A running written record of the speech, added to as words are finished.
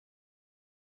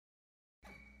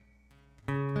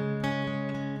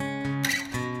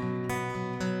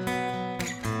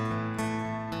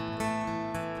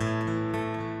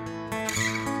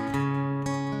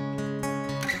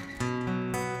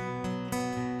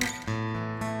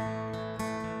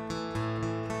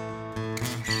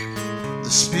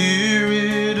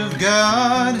Spirit of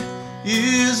God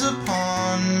is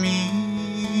upon me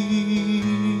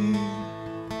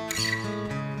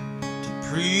to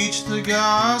preach the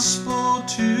gospel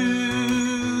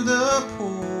to the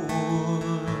poor,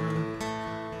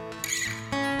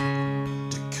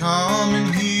 to come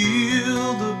and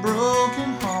heal the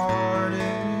brokenhearted,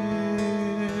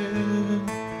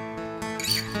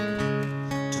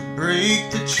 to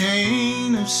break the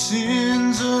chain of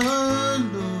sins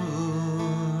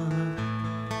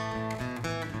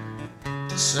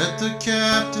to set the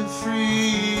captive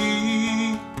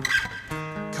free,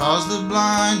 cause the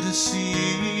blind to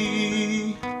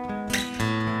see,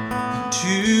 and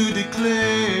to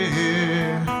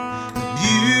declare the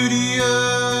beauty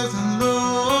of the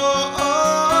Lord.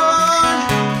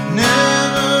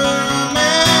 Never a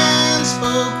man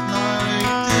spoke like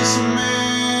this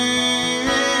man,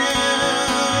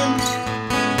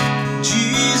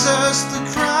 Jesus the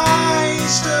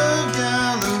Christ of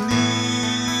Galilee.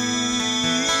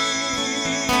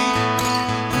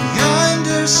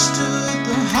 Understood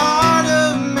the heart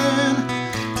of man,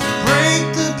 to break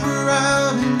the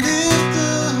proud and lift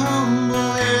the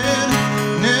humble head.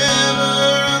 Never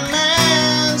a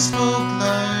man spoke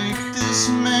like this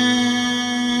man.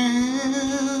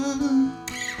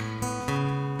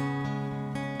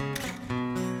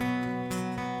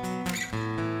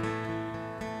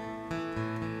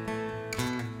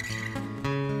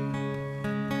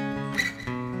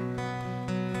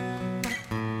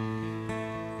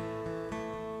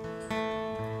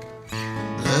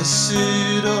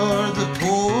 Blessed are the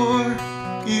poor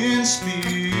in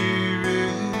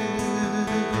spirit.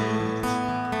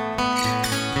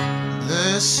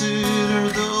 Blessed are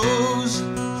those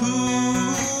who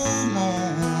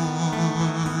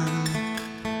mourn.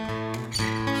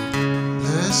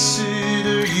 Blessed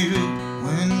are you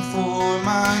when for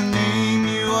my name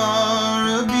you are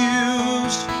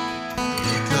abused.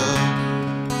 Look up,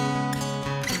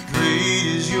 great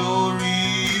is your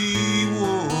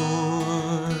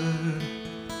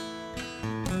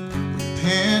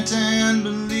repent and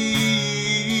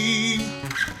believe.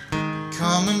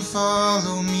 Come and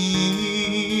follow me.